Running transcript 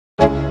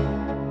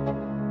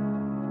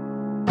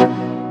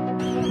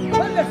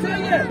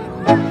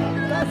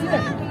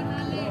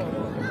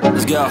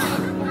Let's go.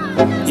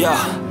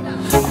 Yeah.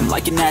 I'm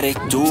like an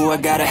addict, do I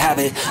gotta have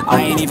it.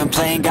 I ain't even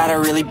playing, got a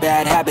really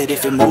bad habit.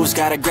 If it moves,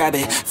 gotta grab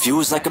it,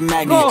 fuse like a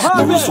magnet.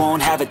 Lose,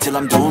 won't have it till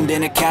I'm doomed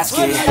in a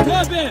casket.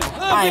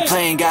 I ain't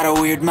playing, got a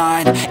weird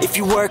mind. If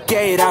you work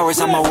 8 hours,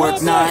 I'ma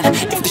work 9.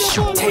 If the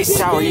shoot tastes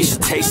sour, you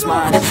should taste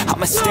mine.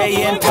 I'ma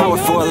stay in power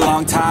for a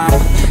long time.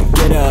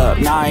 Get up,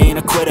 nah, I ain't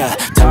a quitter.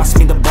 Toss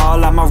me the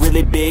ball, I'm a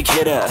really big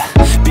hitter.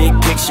 Big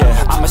picture,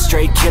 I'm a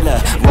straight killer.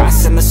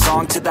 Rising the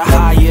song to the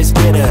highest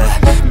bidder.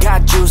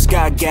 Got juice,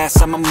 got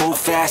gas, I'ma move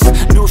fast.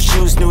 New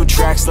shoes, new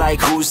tracks,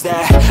 like who's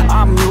that?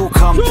 I'm new,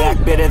 come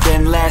back better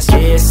than last.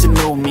 Yeah, it's a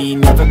new me,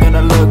 never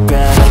gonna look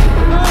back.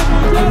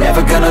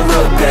 Never gonna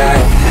look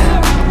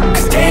back.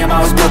 Cause damn,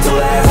 I was built to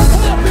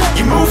last.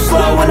 You move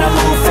slow and I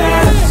move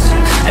fast,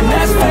 and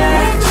that's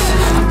facts.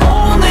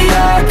 Only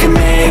I can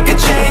make a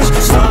change.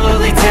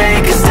 Slowly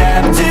take a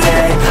step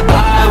today.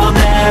 I will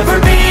never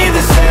be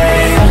the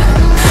same.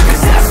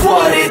 Cause that's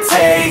what it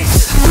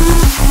takes.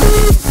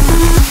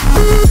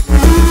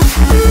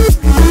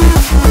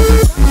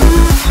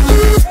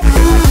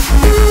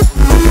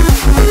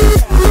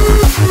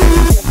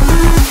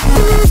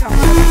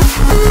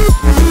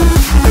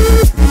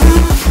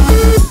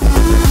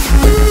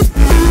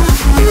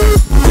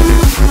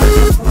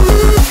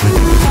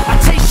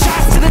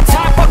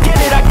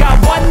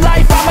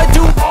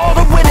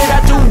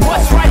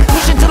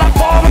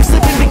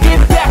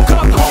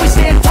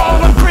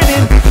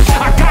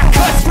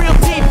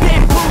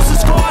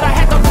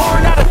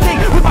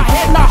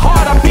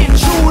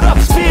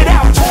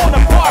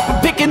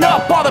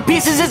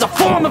 Pieces is a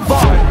form of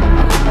art.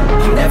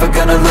 I'm never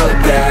gonna look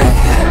back.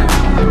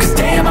 Cause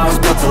damn, I was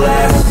built to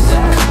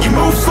last. You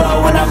move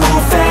slow and I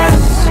move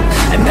fast,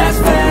 and that's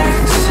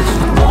facts.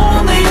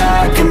 Only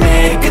I can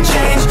make a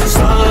change.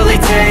 Slowly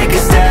take a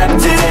step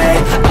today.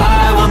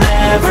 I will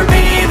never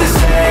be the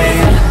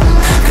same.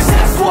 Cause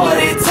that's what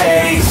it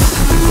takes.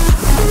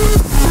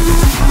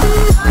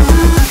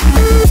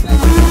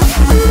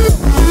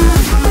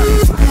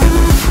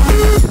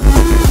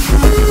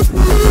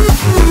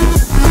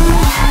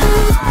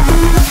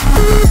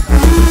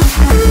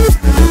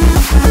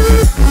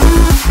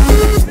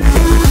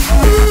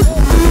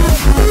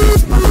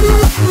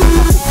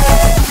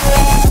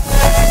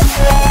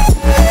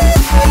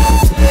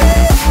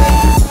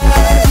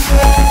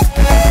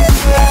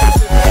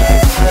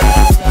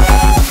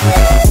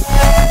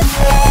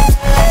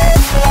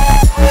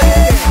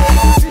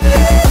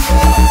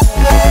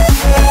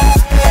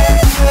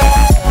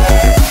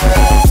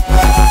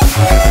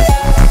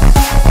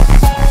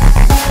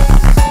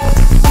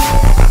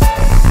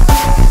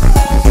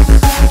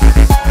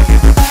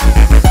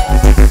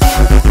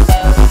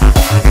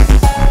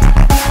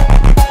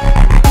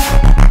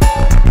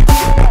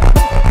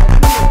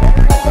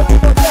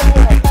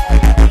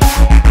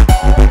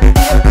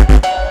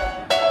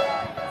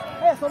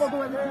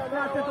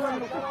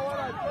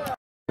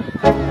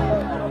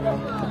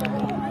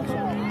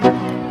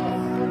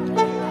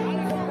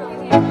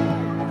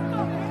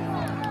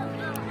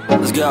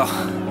 Let's go.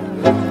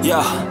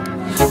 Yeah.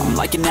 I'm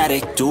like an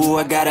addict, do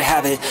I gotta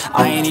have it.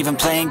 I ain't even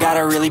playing, got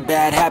a really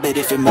bad habit.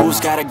 If it moves,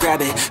 gotta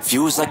grab it,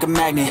 fuse like a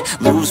magnet.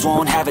 Lose,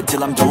 won't have it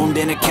till I'm doomed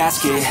in a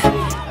casket.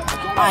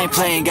 I ain't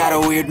playing, got a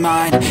weird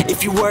mind.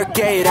 If you work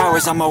 8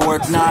 hours, I'ma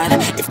work 9.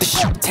 If the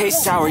shoot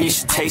tastes sour, you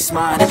should taste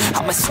mine.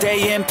 I'ma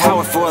stay in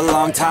power for a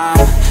long time.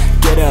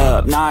 Get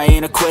up, nah, I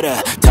ain't a quitter.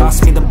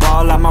 Toss me the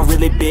ball, I'm a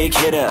really big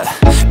hitter.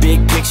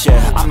 Big picture,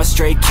 I'm a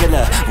straight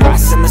killer.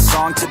 Rising the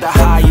song to the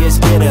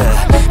highest bidder.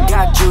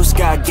 Got juice,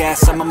 got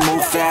gas, I'ma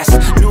move fast.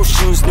 New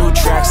shoes, new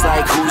tracks,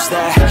 like who's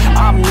that?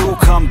 I'm new,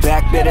 come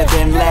back better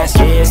than last.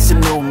 Yeah, it's a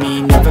new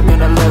me, never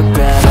gonna look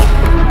back.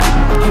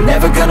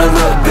 Never gonna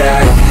look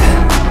back.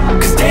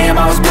 Cause damn,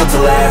 I was built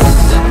to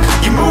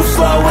last. You move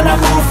slow and I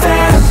move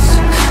fast,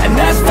 and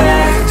that's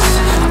facts.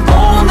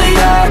 Only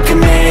I can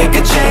make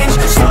a change.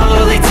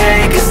 Slowly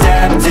take a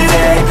step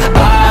today.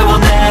 I will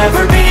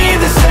never be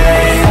the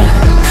same.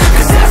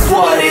 Cause that's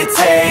what it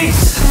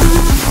takes.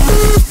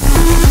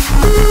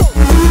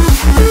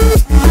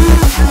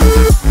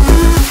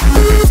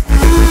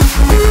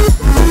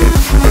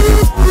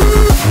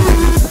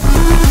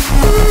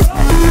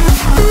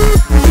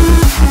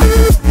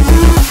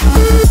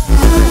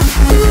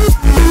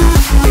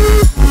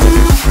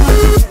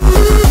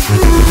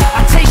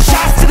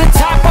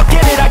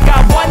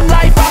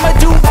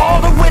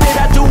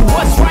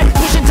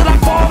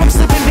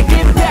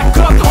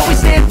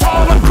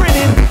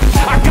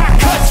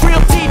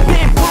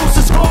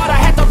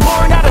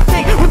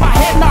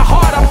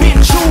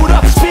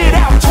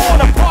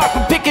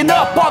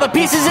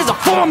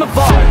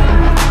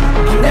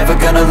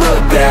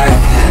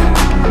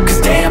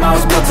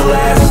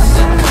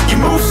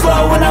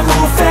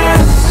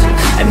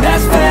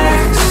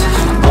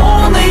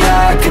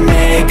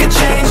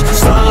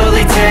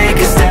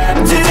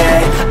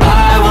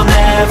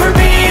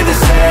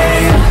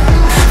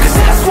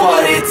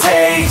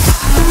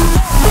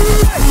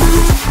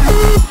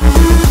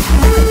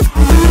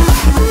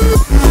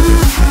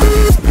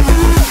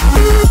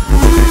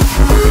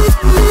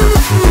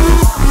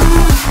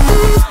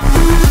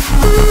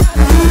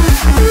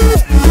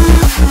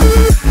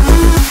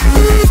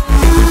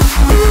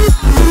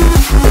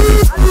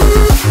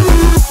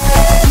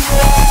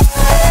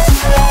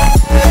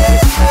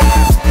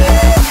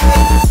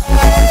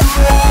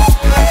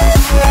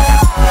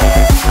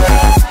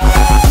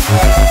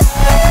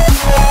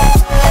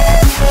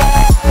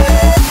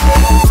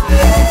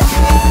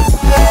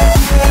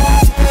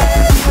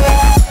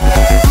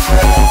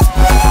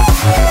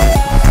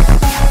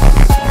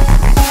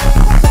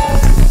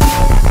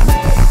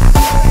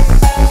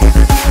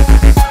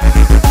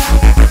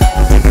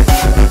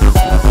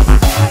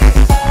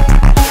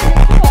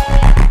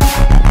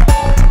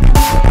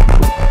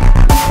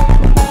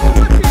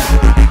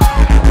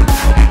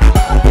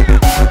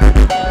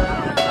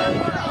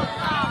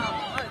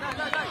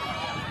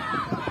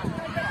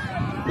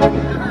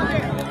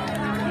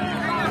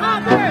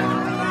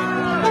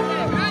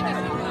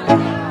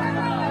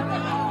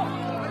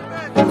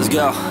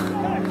 go.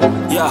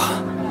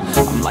 Yeah.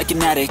 I'm like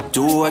an addict,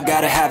 do I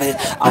gotta have it.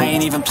 I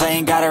ain't even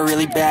playing, got a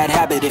really bad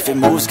habit. If it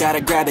moves,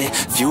 gotta grab it,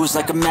 fuse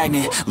like a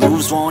magnet.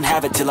 Lose, won't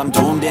have it till I'm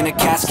doomed in a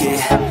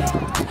casket.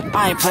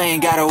 I ain't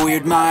playing, got a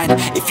weird mind.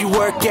 If you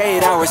work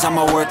 8 hours,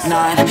 I'ma work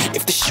 9.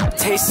 If the shoot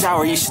tastes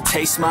sour, you should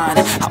taste mine.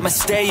 I'ma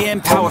stay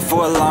in power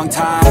for a long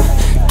time.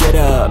 Get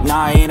up,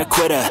 nah, I ain't a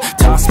quitter.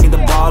 Toss me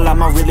the ball,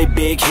 I'm a really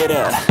big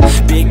hitter.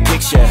 Big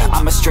picture,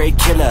 I'm a straight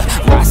killer.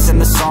 Rising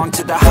the song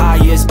to the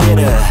highest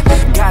bidder.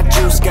 Got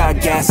juice, got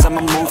gas,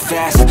 I'ma move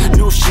fast.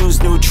 New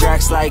shoes, new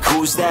tracks, like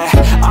who's that?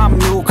 I'm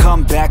new,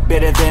 come back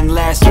better than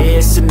last. Yeah,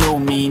 it's a new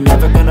me,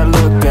 never gonna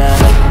look back.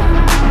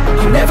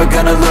 Never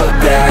gonna look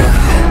back.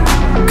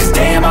 Cause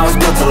damn, I was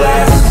built to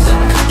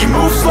last. You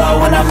move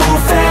slow and I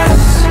move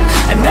fast,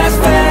 and that's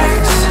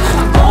facts.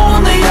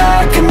 Only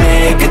I can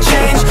make a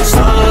change.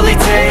 Slowly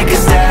take a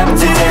step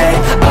today.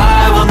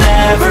 I will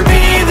never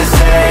be the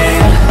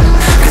same.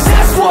 Cause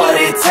that's what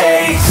it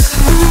takes.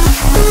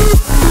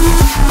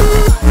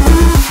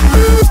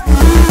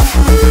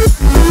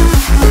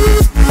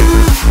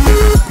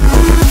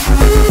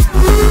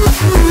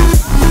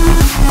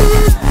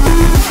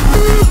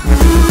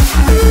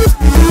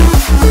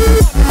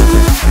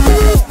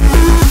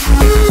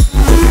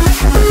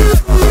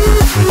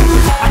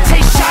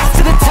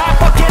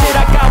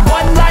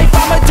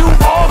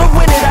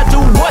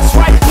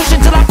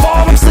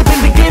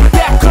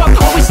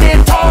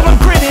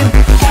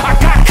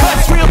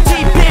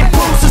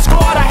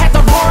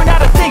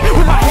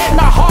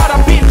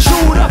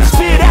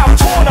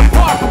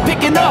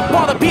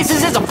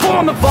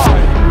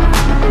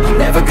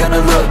 Never gonna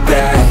look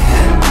back.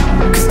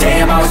 Cause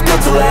damn, I was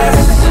built to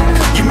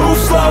last. You move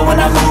slow and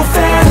I move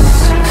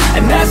fast,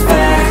 and that's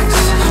facts.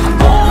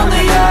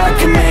 Only I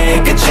can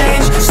make a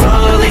change.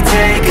 Slowly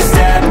take a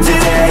step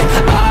today.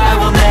 I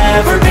will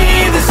never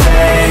be the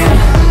same.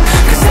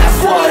 Cause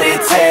that's what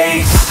it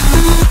takes.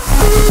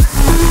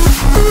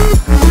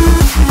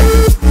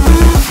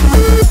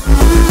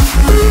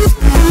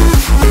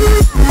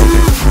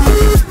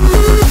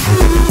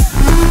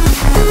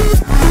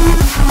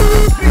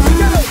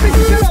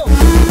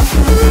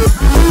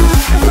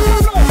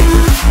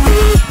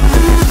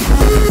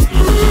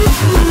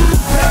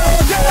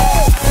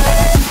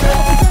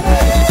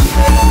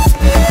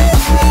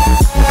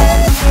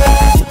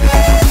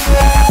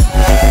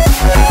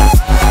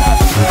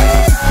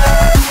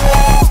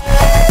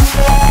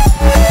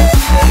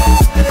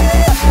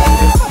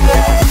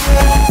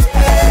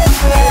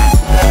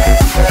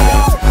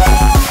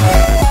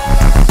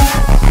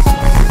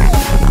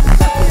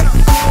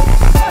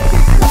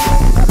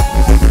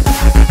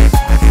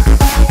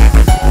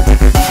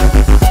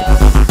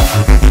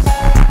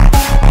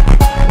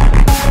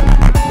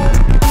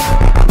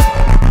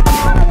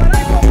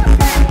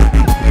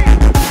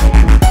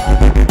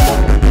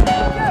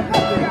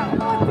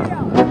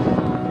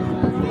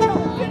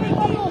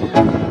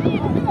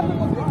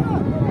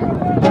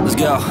 Let's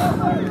go.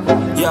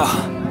 Yo,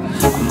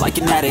 I'm like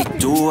an addict,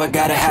 do I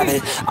gotta have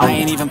it. I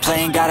ain't even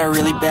playing, got a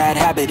really bad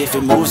habit. If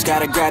it moves,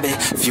 gotta grab it,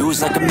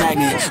 fuse like a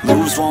magnet.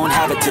 Lose, won't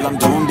have it till I'm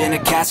doomed in a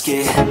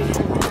casket.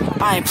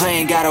 I ain't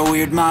playing, got a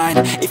weird mind.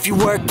 If you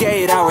work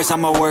 8 hours,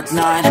 I'ma work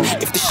 9.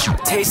 If the shoot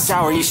tastes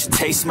sour, you should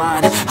taste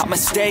mine. I'ma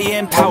stay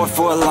in power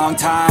for a long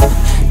time.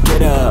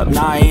 Get up,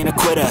 nah, I ain't a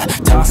quitter.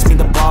 Toss me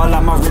the ball,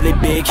 I'm a really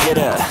big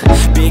hitter.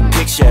 Big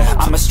picture,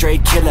 I'm a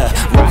straight killer.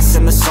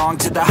 Rising the song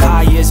to the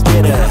highest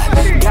bidder.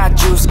 Got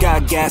juice,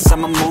 got gas,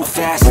 I'ma move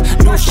fast.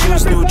 New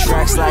shoes, new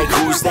tracks, like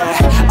who's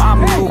that?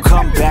 I'm new,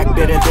 come back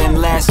better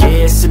than last.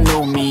 Yeah, it's a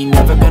new me,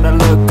 never gonna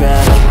look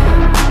back.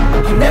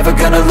 Never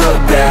gonna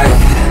look back.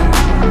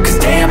 Cause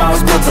damn, I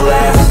was built to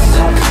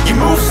last. You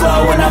move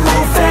slow and I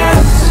move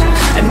fast,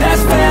 and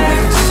that's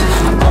facts.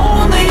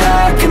 Only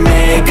I can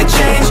make a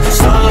change.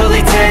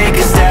 Slowly take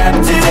a step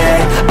today.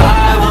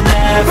 I will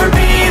never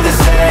be the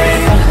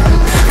same.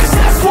 Cause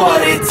that's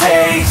what it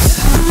takes.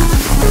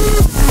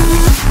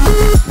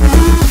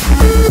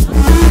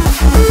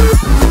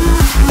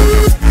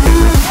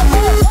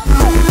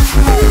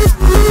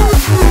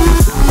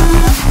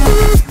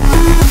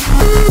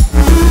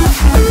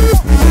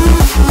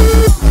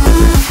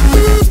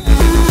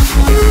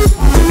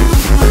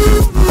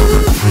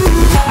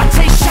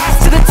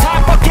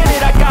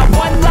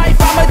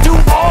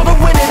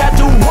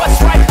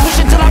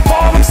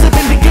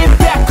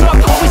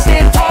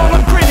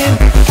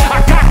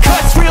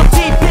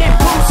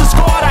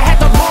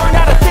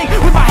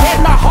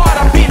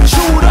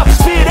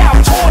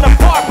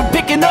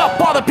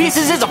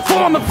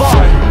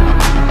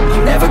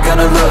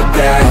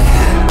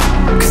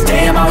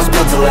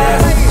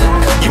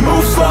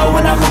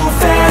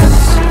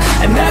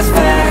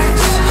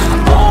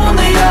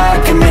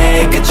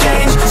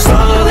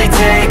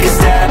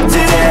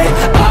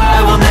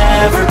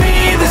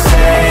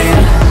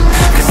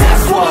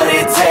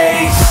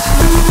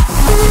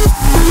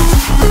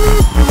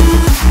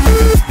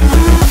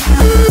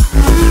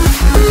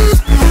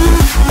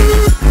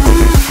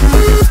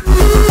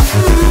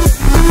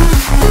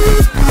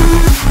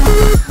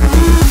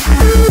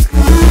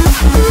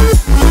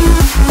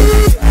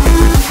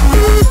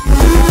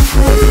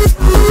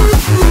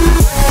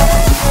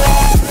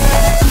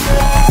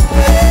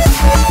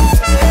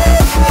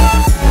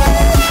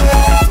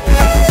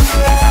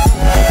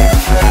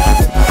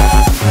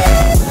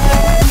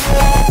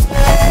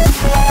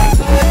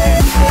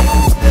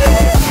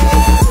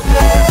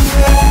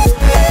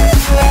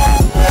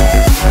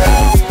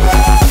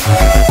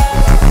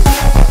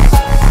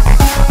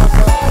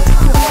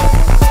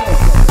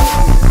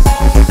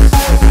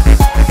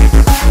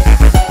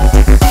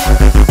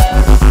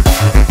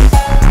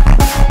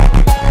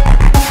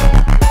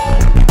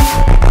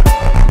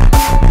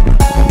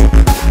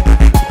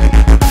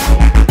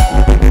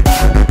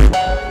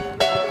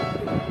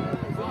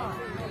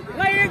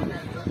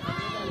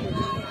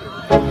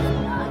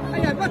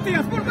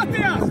 Mattias, full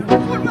Mattias!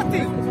 Full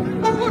Matti!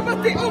 Full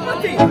Matti! Oh,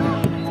 Matti!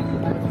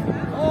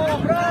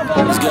 Oh,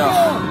 bravo! Let's go.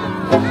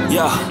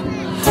 Yeah.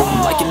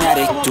 I'm like an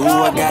addict, do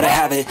I gotta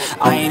have it.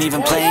 I ain't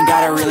even playing,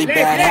 got a really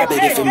bad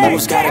habit. If it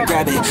moves, gotta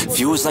grab it.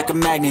 Fuse like a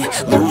magnet,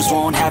 lose,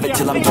 won't have it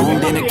till I'm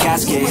doomed in a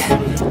casket.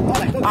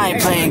 I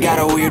ain't playing, got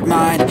a weird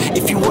mind.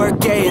 If you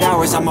work 8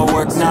 hours, I'ma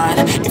work 9.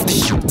 If the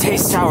shoot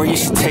tastes sour, you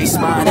should taste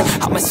mine.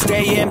 I'ma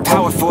stay in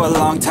power for a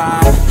long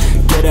time.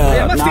 Get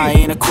up, nah, I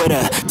ain't a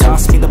quitter.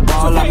 Toss me the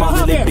ball, I'm a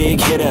really big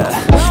hitter.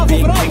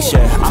 Big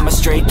picture, I'm a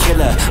straight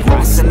killer.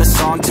 Rising the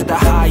song to the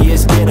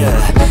highest bidder.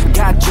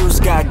 Got juice,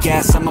 got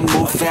gas, I'ma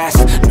move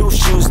fast. New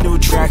shoes, new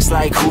tracks,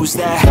 like who's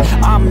that?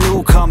 I'm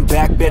new, come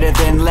back, better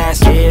than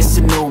last. Yeah, it's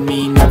a new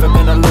me, never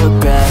gonna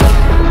look back.